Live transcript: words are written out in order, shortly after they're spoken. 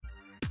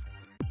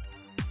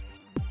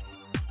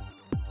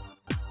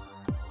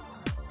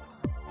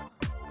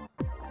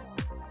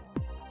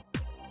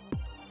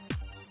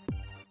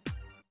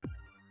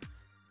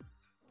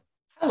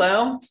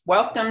Hello,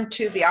 welcome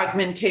to the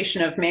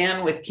Augmentation of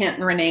Man with Kent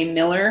and Renee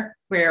Miller,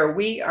 where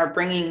we are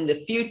bringing the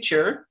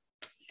future,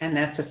 and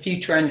that's a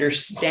future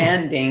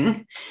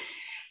understanding.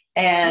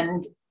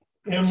 And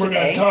we're going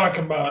to talk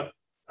about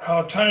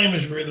how time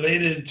is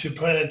related to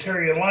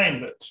planetary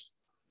alignments.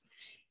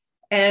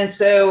 And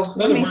so,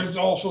 in other words,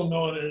 also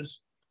known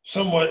as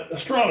somewhat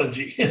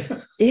astrology.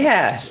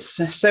 Yes,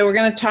 so we're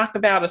going to talk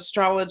about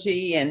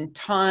astrology and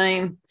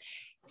time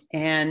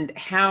and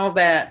how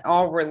that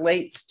all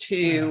relates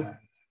to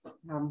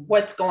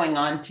what's going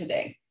on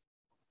today.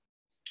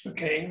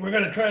 Okay, we're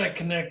going to try to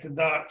connect the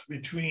dots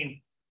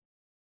between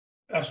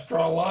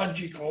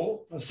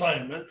astrological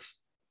assignments,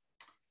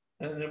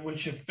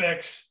 which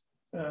affects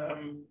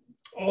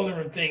all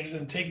different things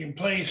and taking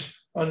place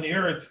on the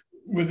Earth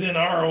within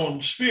our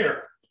own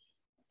sphere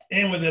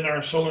and within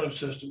our solar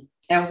system.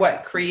 And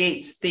what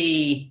creates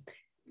the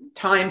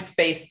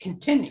time-space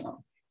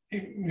continuum.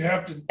 You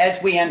have to,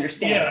 as we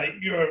understand. Yeah,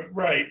 you're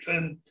right.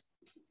 And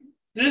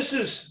this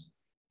is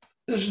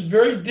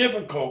very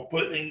difficult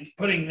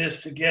putting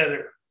this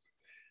together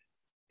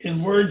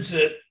in words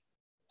that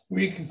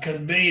we can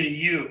convey to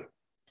you.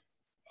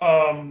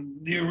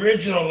 The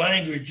original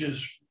language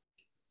is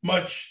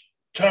much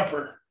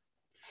tougher.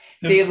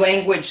 The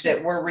language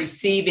that we're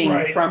receiving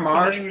from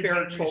our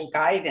spiritual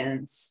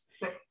guidance.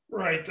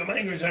 Right, the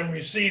language I'm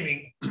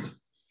receiving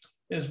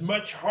is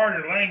much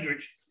harder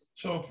language.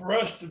 So for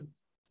us to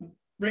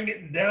bring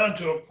it down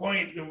to a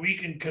point that we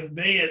can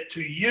convey it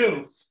to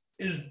you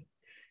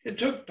it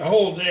took the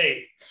whole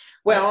day.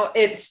 Well,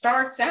 it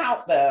starts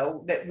out,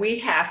 though, that we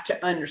have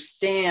to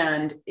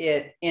understand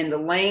it in the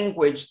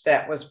language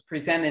that was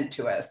presented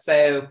to us.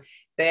 So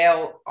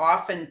they'll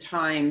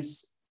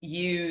oftentimes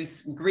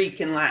use Greek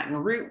and Latin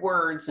root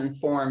words and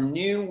form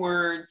new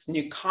words,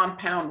 new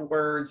compound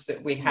words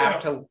that we have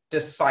to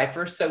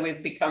decipher. So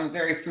we've become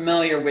very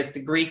familiar with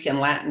the Greek and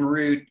Latin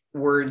root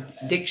word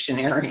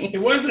dictionary. It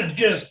wasn't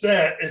just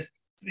that, it's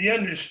the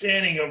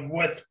understanding of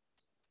what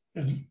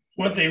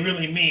they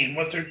really mean,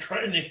 what they're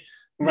trying to,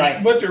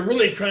 what they're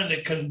really trying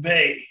to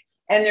convey.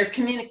 And their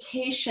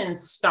communication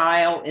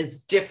style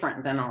is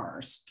different than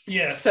ours.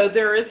 Yes. So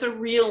there is a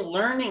real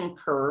learning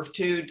curve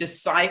to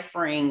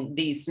deciphering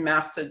these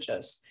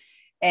messages.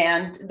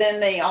 And then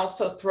they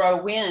also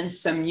throw in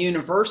some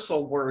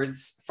universal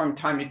words from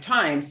time to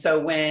time. So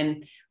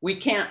when we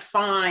can't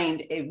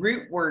find a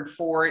root word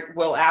for it,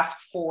 we'll ask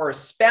for a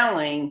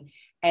spelling.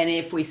 And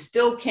if we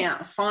still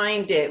can't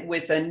find it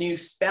with a new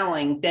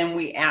spelling, then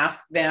we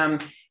ask them,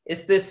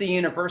 is this a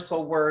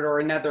universal word or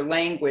another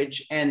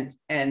language? And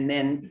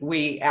then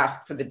we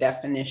ask for the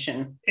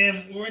definition.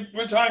 And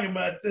we're talking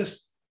about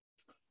this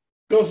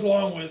goes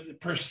along with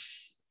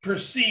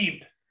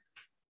perceived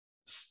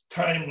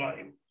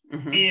timeline.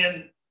 Mm-hmm.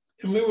 And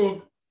we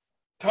will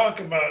talk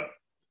about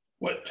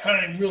what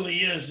time really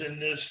is in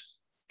this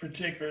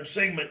particular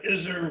segment.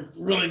 Is there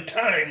really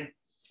time,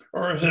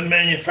 or is it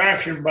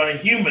manufactured by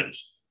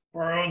humans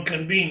for our own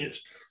convenience?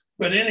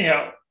 But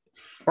anyhow,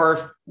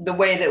 or the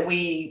way that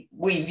we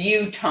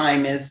view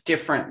time is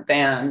different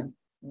than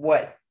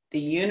what the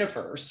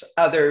universe,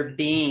 other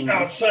beings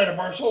outside of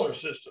our solar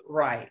system.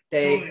 Right.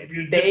 They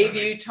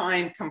view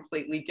time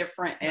completely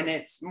different, and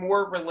it's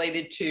more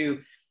related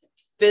to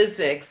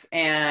physics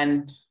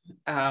and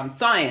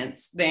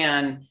science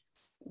than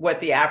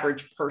what the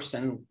average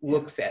person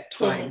looks at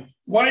time. So,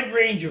 wide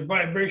range of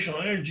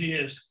vibrational energy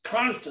is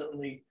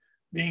constantly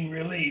being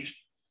released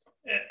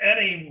at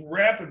a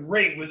rapid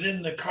rate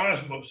within the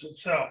cosmos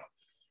itself.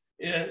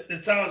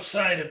 It's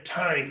outside of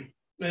time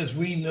as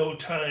we know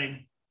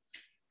time,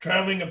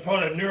 traveling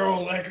upon a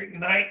neuroelectric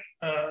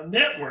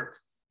network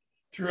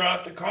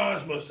throughout the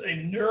cosmos. A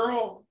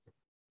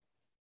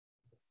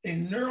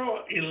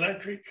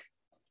neuroelectric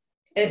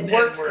It network.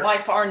 Works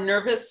like our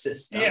nervous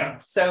system. Yeah.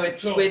 So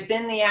it's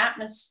within the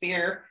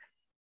atmosphere,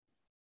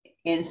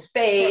 in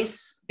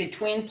space,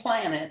 between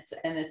planets,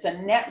 and it's a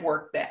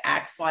network that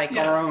acts like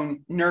our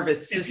own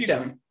nervous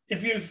system.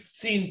 If you've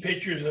seen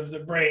pictures of the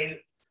brain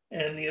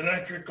and the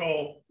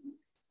electrical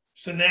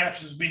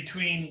synapses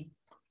between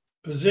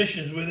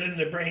positions within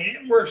the brain,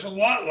 it works a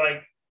lot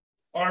like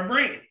our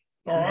brain,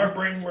 or our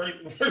brain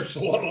works a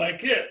lot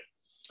like it.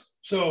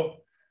 So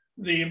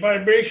the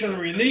vibrational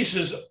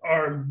releases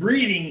are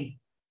breeding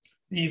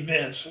the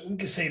events. We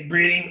can say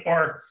breeding,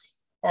 or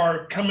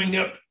are coming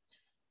up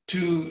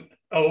to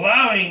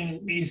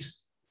allowing these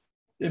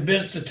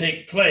events to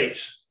take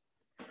place.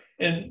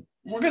 And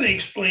we're going to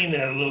explain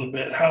that a little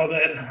bit, how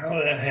that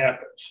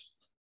happens.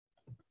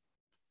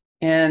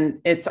 And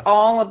it's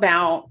all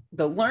about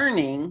the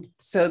learning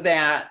so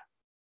that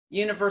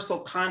universal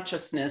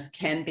consciousness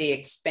can be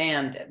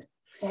expanded.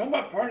 Well, how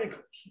about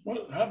particles?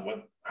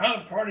 How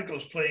do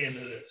particles play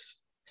into this?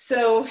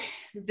 So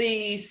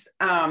these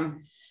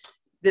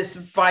this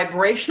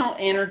vibrational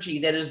energy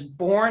that is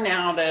born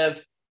out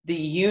of the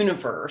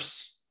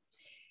universe,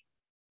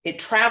 it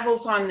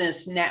travels on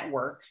this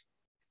network.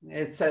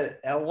 It's an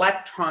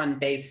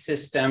electron-based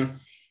system.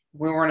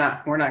 We're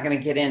not going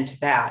to get into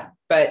that,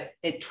 but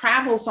it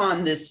travels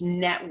on this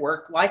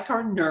network like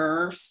our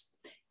nerves,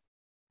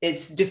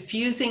 it's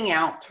diffusing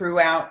out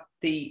throughout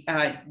the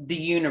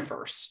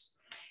universe.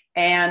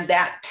 And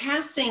that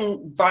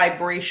passing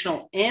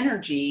vibrational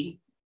energy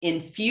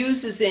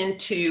infuses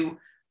into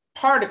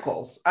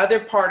particles, other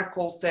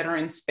particles that are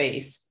in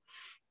space,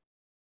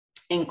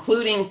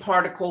 including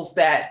particles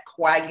that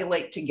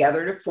coagulate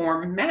together to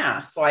form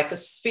mass, like a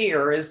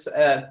sphere is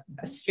a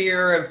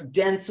sphere of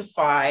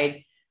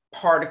densified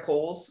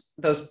particles.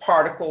 Those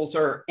particles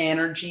are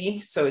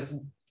energy, so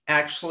it's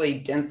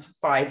actually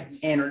densified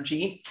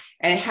energy,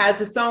 and it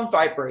has its own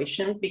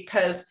vibration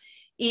because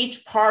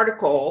each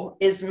particle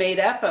is made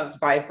up of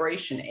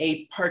vibration.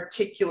 A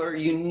particular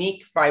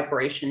unique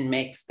vibration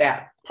makes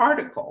that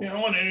particle. I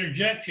want to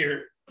interject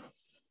here.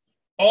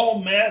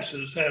 All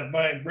masses have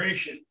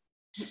vibration.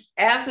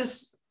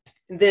 As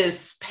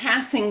this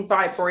passing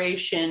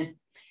vibration,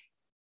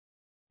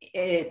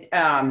 it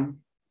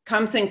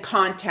comes in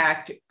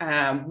contact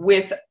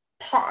with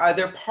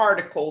other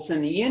particles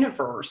in the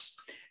universe,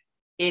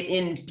 it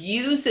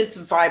imbues its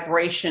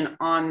vibration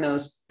on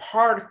those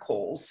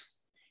particles,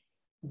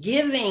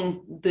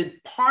 giving the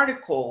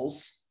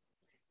particles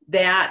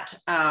that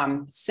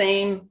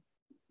same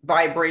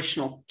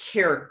vibrational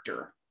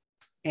character.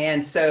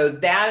 And so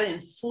that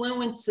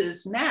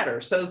influences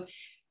matter. So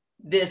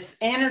this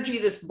energy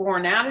that's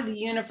born out of the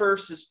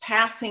universe is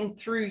passing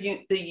through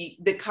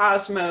the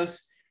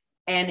cosmos,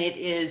 and it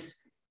is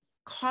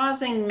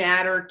causing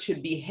matter to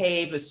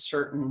behave a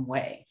certain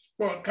way.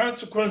 Well,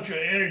 consequential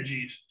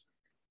energies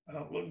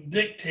will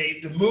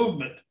dictate the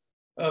movement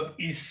of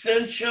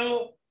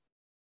essential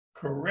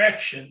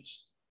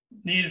corrections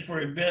needed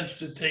for events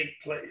to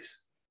take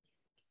place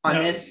On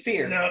this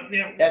sphere. Now,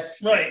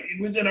 that's right,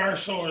 within our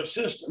solar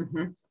system.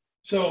 Mm-hmm.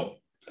 So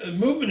the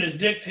movement is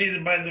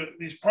dictated by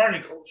these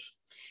particles.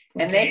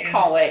 And they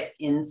call it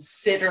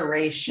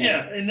incineration.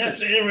 Yeah, and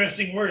that's an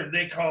interesting word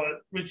they call it,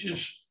 which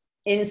is...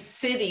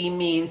 Incidi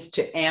means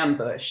to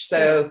ambush.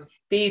 So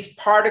these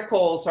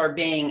particles are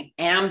being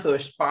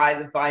ambushed by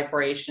the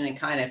vibration and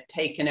kind of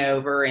taken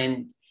over,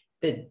 and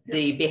the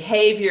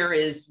behavior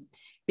is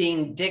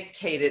being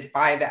dictated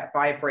by that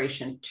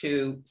vibration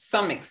to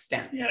some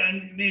extent. Yeah,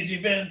 and these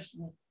events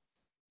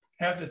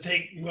have to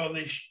take, well,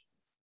 they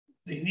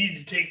need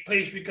to take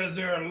place because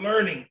they're a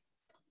learning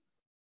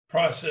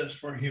process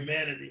for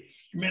humanity.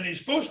 Humanity is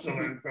supposed to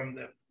learn from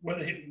them.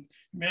 Whether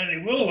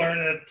humanity will learn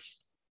it.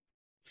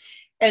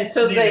 And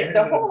so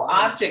the whole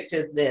object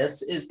of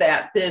this is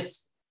that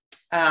this,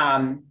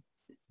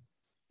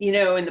 you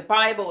know, in the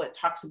Bible, it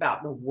talks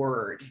about the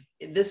word.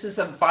 This is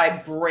a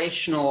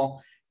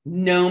vibrational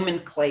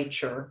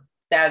nomenclature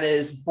that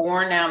is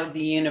born out of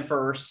the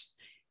universe,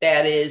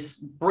 that is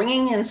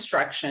bringing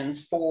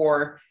instructions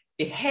for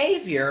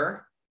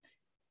behavior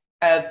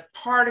of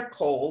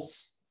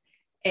particles,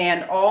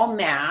 and all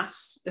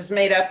mass is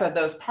made up of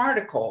those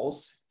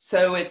particles.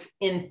 So it's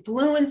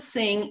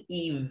influencing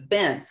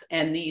events,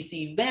 and these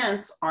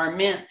events are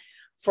meant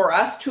for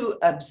us to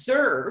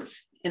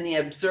observe in the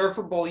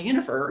observable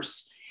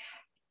universe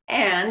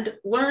and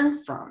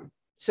learn from.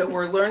 So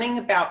we're learning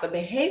about the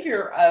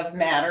behavior of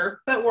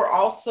matter, but we're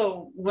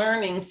also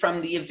learning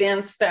from the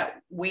events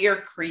that we are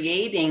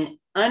creating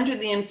under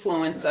the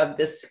influence of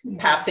this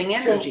passing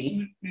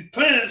energy. So the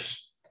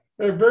planets,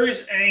 there are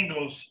various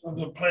angles of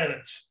the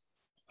planets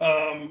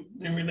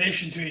in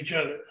relation to each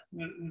other.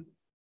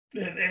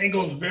 And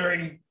angles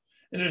vary,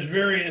 and there's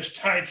various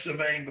types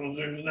of angles.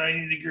 There's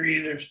 90 degree,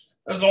 there's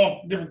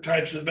all different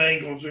types of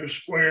angles. There's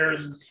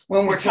squares.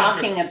 When we're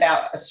talking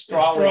about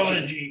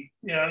astrology.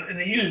 Yeah, and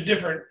they use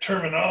different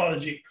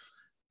terminology,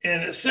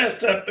 and it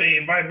sets up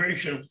a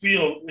vibrational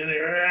field, and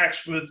it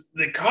interacts with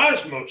the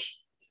cosmos,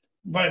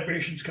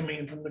 vibrations coming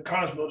in from the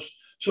cosmos.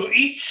 So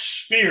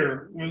each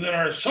sphere within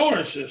our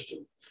solar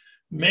system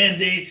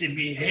mandates a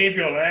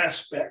behavioral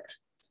aspect.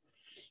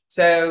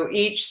 So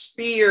each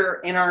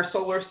sphere in our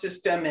solar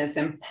system is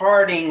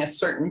imparting a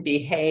certain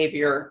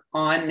behavior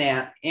on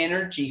that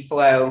energy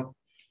flow.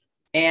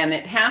 And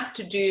it has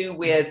to do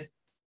with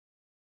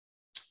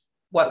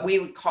what we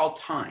would call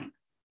time.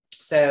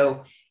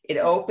 So it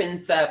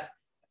opens up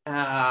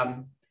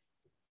a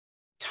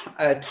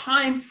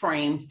time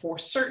frame for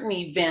certain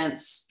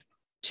events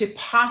to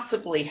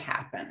possibly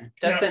happen.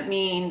 Doesn't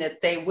mean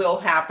that they will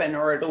happen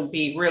or it'll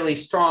be really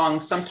strong.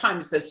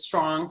 Sometimes it's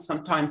strong,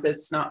 sometimes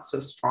it's not so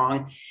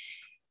strong.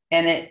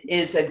 And it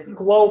is a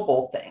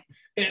global thing.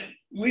 And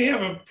we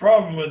have a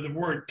problem with the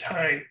word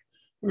time.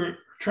 We're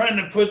trying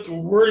to put the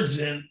words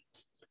in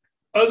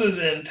other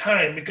than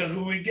time, because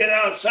when we get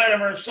outside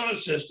of our solar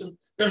system,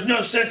 there's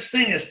no such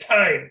thing as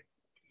time.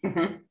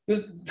 Mm-hmm.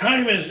 The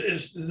time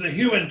is the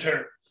human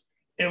term.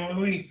 And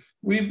when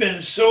we've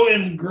been so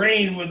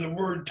ingrained with the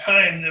word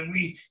time that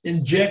we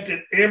inject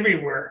it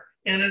everywhere,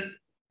 and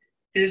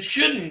it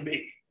shouldn't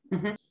be.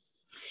 Mm-hmm.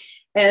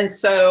 And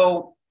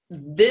so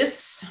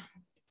this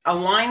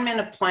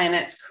alignment of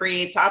planets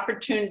creates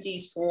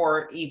opportunities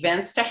for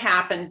events to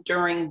happen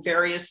during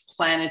various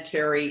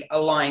planetary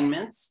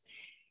alignments,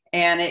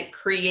 and it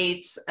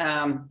creates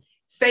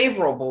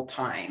favorable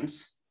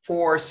times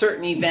for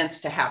certain events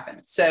to happen.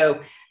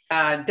 So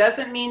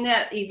doesn't mean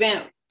that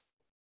event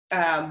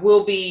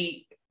will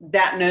be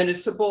that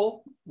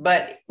noticeable,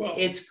 but Well,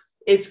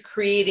 it's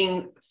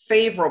creating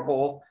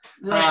favorable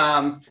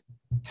right.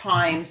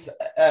 times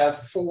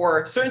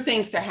for certain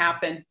things to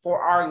happen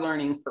for our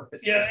learning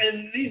purposes. Yeah,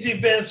 and these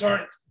events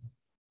aren't,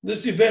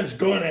 this event's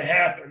going to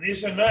happen.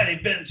 These are not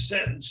events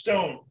set in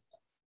stone.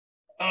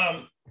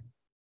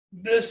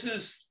 This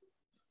is,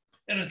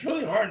 and it's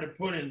really hard to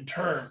put in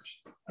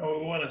terms how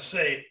we want to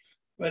say,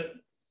 but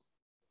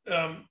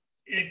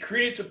it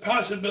creates the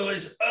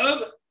possibilities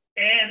of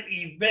an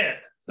event,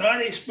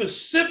 not a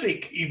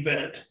specific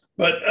event,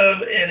 but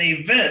of an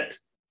event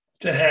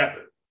to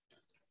happen.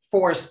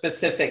 For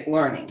specific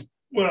learning.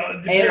 Well, it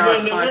in depends our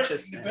on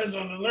consciousness. Depends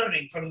on the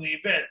learning from the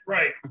event,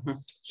 right? Mm-hmm.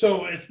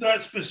 So it's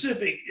not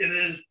specific, it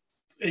is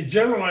a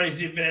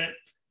generalized event,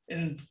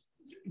 and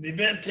the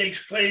event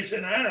takes place,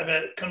 and out of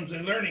it comes a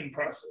learning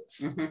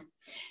process. Mm-hmm.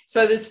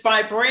 So this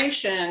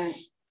vibration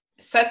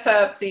sets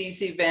up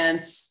these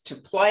events to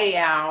play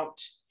out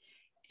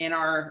in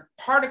our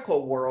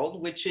particle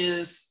world, which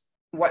is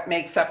what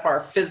makes up our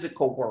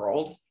physical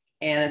world,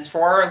 and it's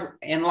for our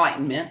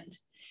enlightenment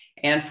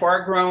and for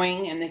our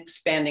growing and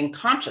expanding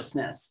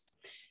consciousness.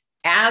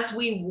 As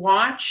we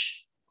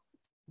watch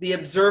the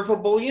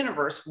observable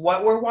universe,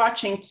 what we're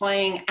watching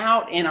playing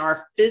out in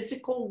our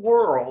physical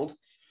world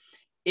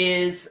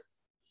is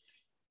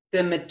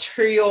the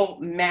material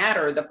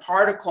matter, the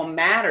particle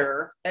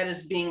matter that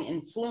is being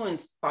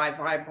influenced by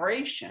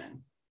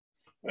vibration.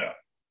 Yeah.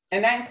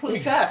 And that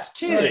includes us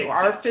too. Right.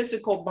 Our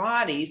physical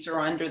bodies are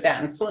under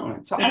that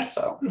influence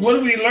also. What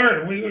do we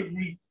learn?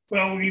 We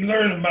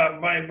learn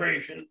about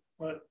vibration,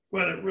 what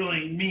it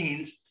really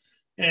means.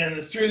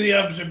 And through the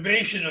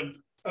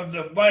observation of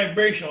the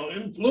vibrational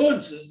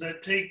influences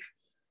that take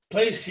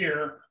place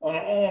here on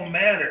all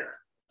matter,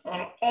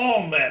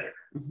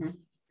 mm-hmm.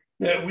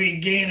 that we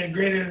gain a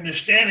greater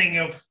understanding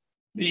of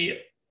the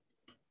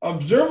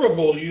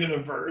observable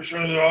universe,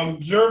 or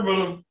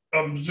the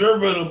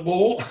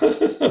observable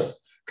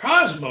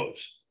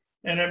cosmos,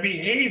 and our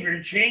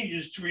behavior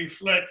changes to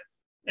reflect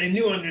a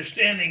new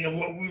understanding of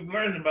what we've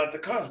learned about the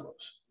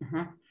cosmos.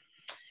 Mm-hmm.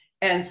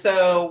 And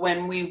so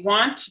when we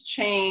want to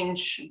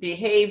change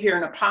behavior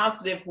in a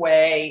positive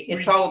way,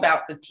 it's all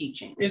about the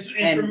teaching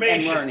and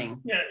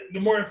learning. Yeah, the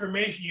more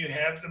information you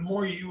have, the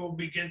more you will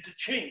begin to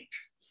change.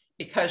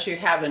 Because you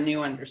have a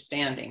new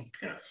understanding.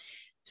 Yeah.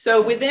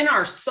 So within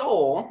our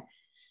soul,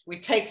 we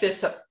take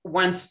this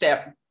one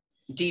step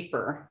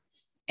deeper,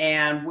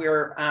 and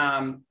we're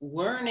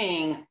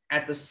learning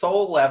at the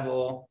soul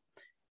level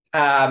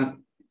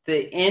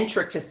the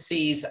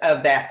intricacies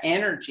of that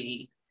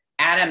energy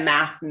at a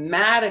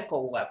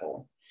mathematical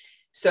level.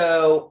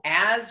 So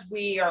as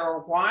we are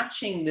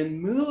watching the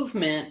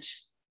movement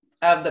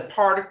of the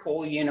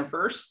particle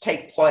universe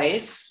take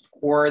place,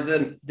 or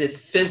the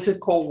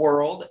physical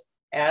world,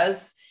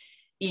 as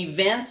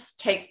events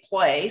take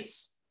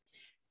place,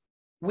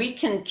 we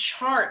can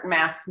chart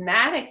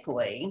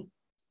mathematically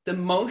the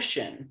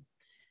motion,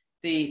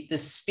 the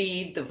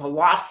speed, the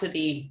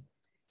velocity,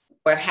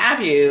 what have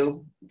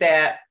you,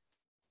 that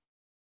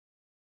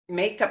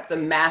make up the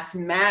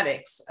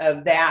mathematics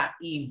of that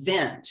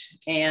event.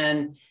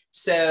 And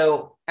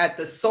so at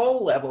the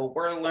soul level,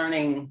 we're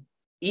learning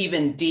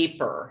even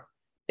deeper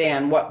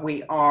than what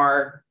we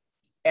are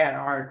at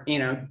our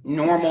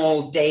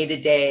normal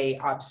day-to-day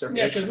observations.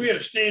 Yeah, because we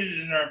have stated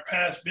in our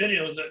past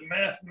videos that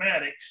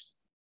mathematics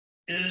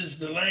is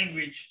the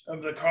language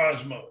of the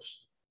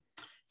cosmos.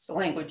 It's the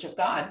language of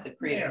God, the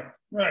creator.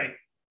 Yeah, right.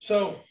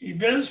 So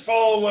events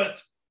follow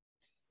what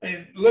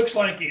it looks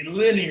like a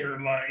linear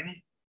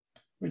line,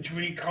 which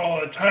we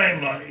call a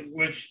timeline,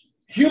 which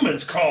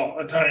humans call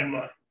a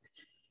timeline,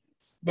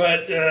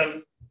 but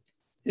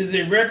is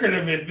a record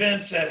of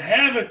events that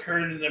have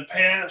occurred in the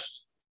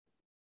past,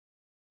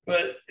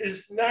 but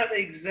it's not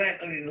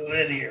exactly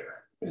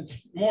linear. It's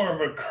more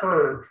of a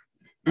curve.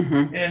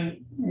 Mm-hmm.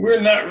 And we're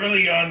not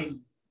really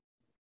on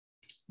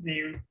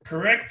the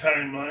correct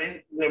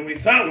timeline that we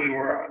thought we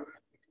were on.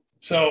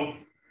 So.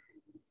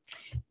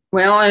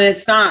 Well, and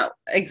it's not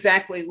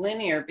exactly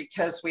linear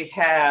because we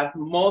have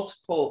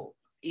multiple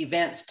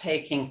events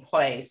taking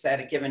place at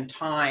a given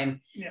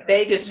time. Yeah.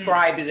 They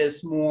describe it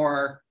as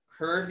more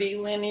curvy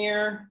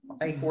linear,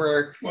 like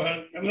we're.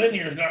 Well,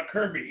 linear is not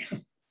curvy.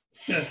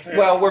 Yes,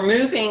 well, we're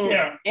moving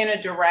in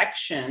a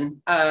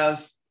direction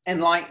of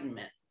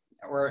enlightenment,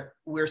 or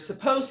we're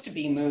supposed to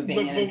be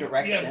moving in a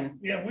direction.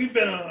 Yeah, we've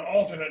been on an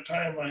alternate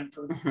timeline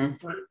for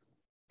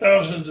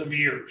thousands of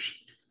years.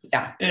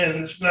 Yeah.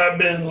 And it's not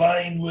been in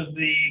line with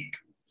the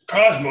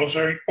cosmos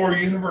or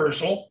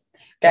universal.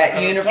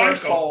 That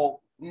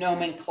universal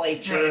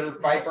nomenclature,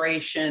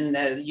 vibration,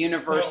 the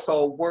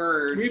universal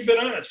word. We've been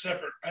on a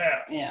separate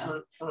path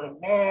for a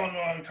long,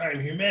 long time.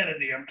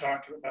 Humanity, I'm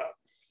talking about.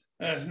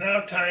 And it's now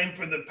time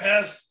for the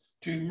paths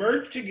to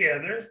merge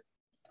together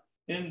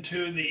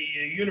into the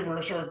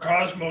universal or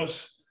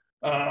cosmos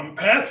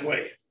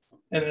pathway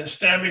and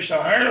establish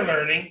a higher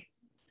learning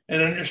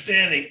and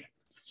understanding.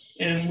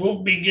 And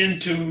we'll begin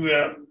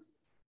to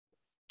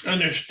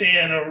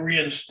understand or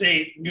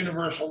reinstate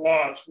universal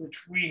laws,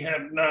 which we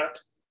have not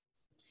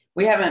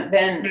We haven't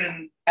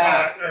been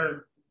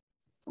or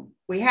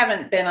we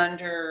haven't been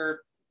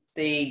under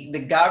the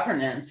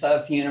governance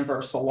of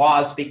universal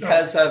laws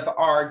because of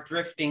our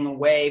drifting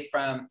away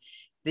from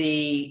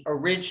the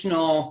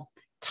original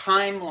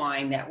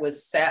timeline that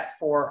was set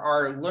for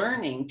our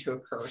learning to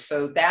occur.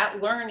 So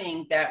that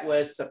learning that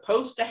was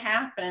supposed to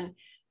happen,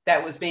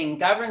 that was being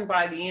governed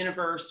by the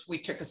universe, we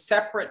took a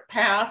separate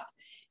path,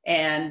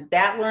 and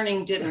that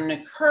learning didn't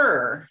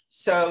occur.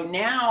 So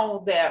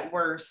now that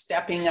we're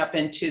stepping up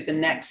into the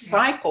next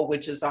cycle,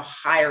 which is a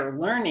higher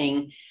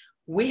learning,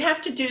 we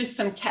have to do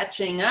some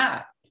catching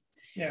up.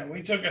 Yeah,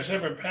 we took a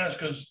separate path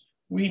because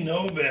we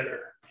know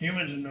better.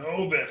 Humans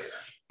know better.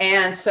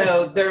 And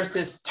so there's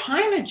this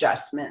time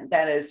adjustment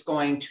that is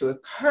going to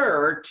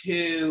occur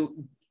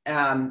to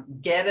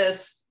get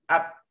us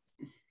up.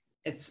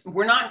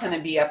 We're not going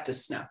to be up to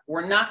snuff.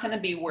 We're not going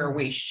to be where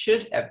we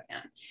should have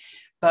been,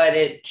 but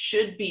it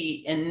should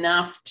be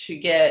enough to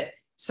get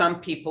some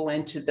people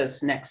into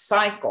this next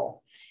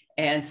cycle.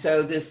 And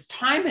so this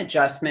time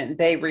adjustment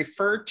they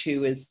refer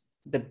to as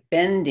the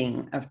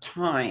bending of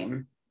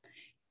time.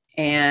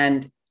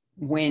 And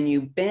when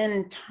you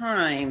bend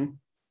time,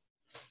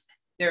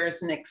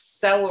 there's an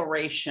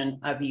acceleration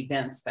of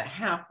events that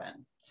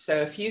happen. So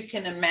if you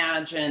can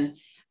imagine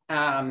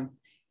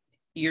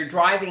you're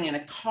driving in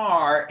a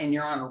car and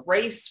you're on a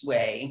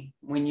raceway,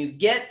 when you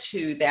get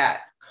to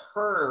that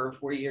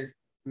curve where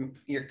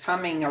you're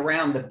coming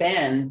around the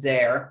bend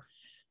there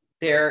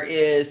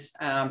is,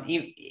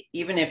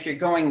 even if you're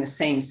going the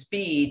same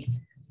speed,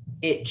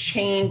 it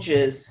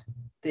changes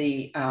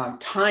the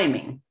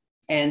timing.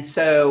 And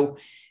so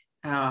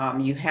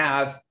you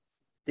have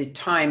the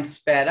time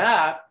sped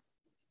up,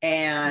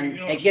 and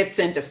it gets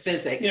into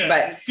physics. Yeah,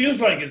 but it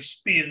feels like it's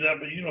speeded up,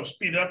 but you don't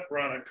speed up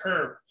around a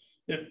curve.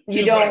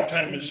 You don't, like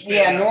time is sped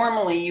yeah, up.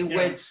 normally you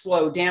would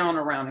slow down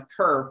around a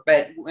curve,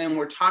 but when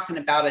we're talking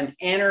about an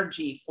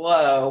energy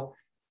flow,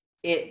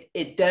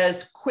 it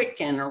does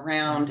quicken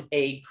around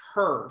a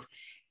curve.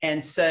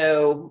 And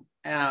so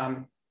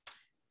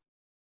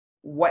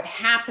what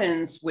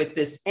happens with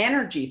this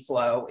energy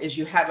flow is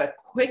you have a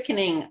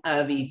quickening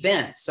of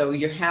events. So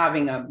you're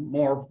having a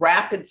more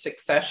rapid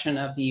succession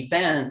of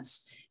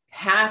events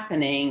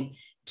happening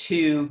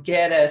to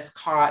get us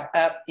caught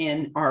up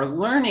in our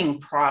learning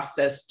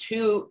process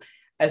to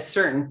a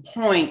certain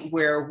point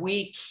where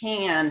we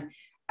can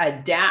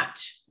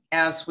adapt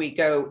as we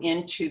go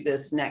into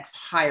this next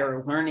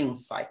higher learning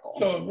cycle.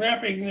 So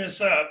wrapping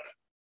this up,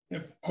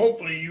 if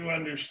hopefully you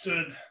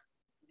understood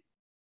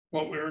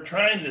what we were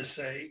trying to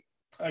say.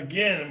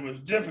 Again, it was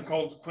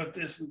difficult to put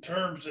this in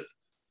terms that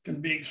can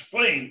be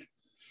explained.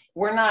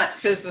 We're not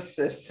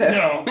physicists, so,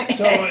 no,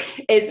 so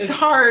it's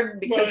hard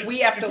because we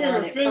have to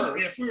learn it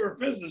first. If we were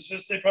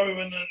physicists, they probably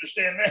wouldn't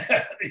understand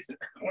that either,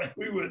 like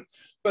we would.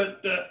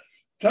 But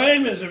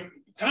time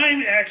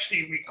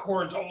actually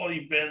records all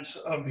events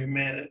of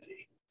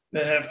humanity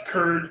that have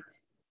occurred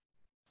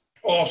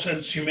all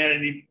since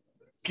humanity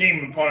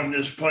came upon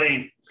this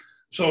plane.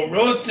 So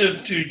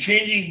relative to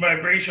changing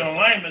vibrational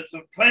alignments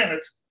of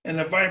planets and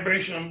the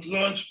vibrational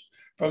influence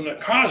from the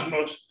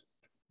cosmos,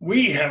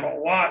 we have a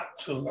lot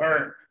to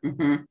learn.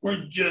 Mm-hmm.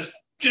 We're just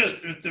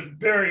at the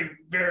very,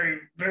 very,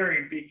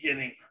 very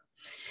beginning.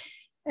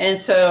 And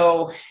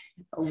so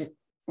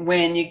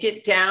when you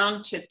get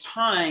down to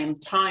time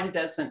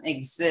doesn't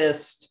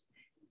exist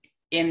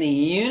in the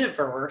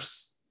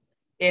universe.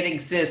 It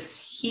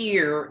exists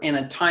here in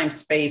a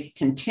time-space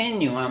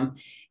continuum,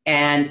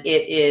 and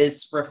it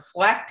is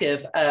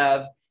reflective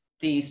of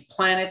these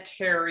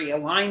planetary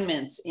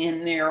alignments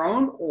in their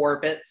own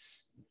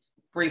orbits,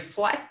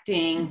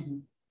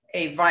 reflecting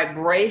a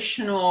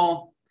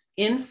vibrational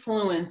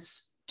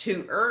influence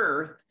to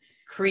Earth,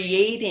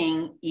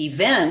 creating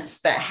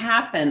events that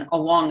happen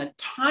along a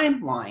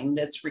timeline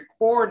that's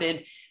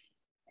recorded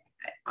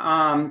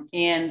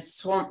in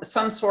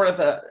some sort of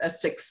a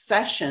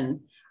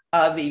succession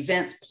of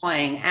events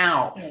playing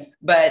out.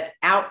 But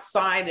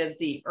outside of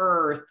the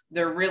Earth,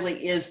 there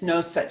really is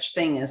no such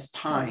thing as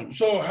time.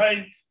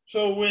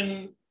 So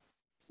when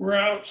we're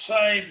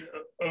outside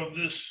of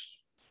this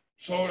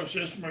solar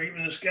system or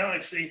even this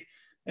galaxy,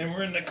 and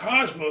we're in the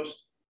cosmos,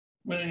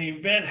 when an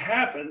event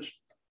happens,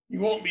 you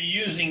won't be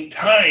using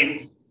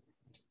time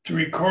to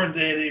record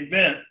that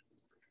event.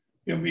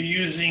 You'll be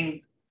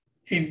using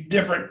a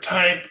different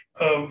type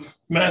of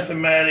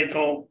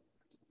mathematical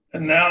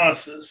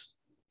analysis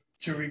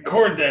to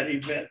record that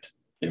event.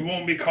 It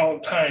won't be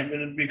called time,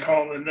 it'll be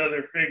called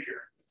another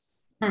figure.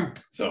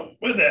 So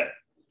with that,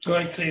 I'd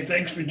like to say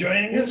thanks for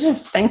joining us.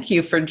 Yes, thank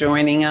you for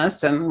joining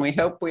us, and we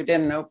hope we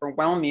didn't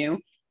overwhelm you.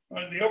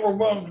 They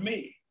overwhelmed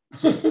me.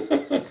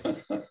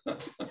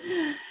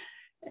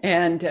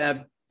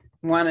 And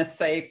want to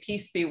say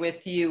peace be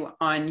with you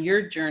on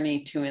your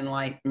journey to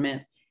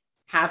enlightenment.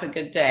 Have a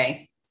good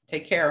day.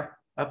 Take care.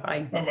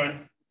 Bye-bye.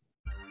 Bye-bye.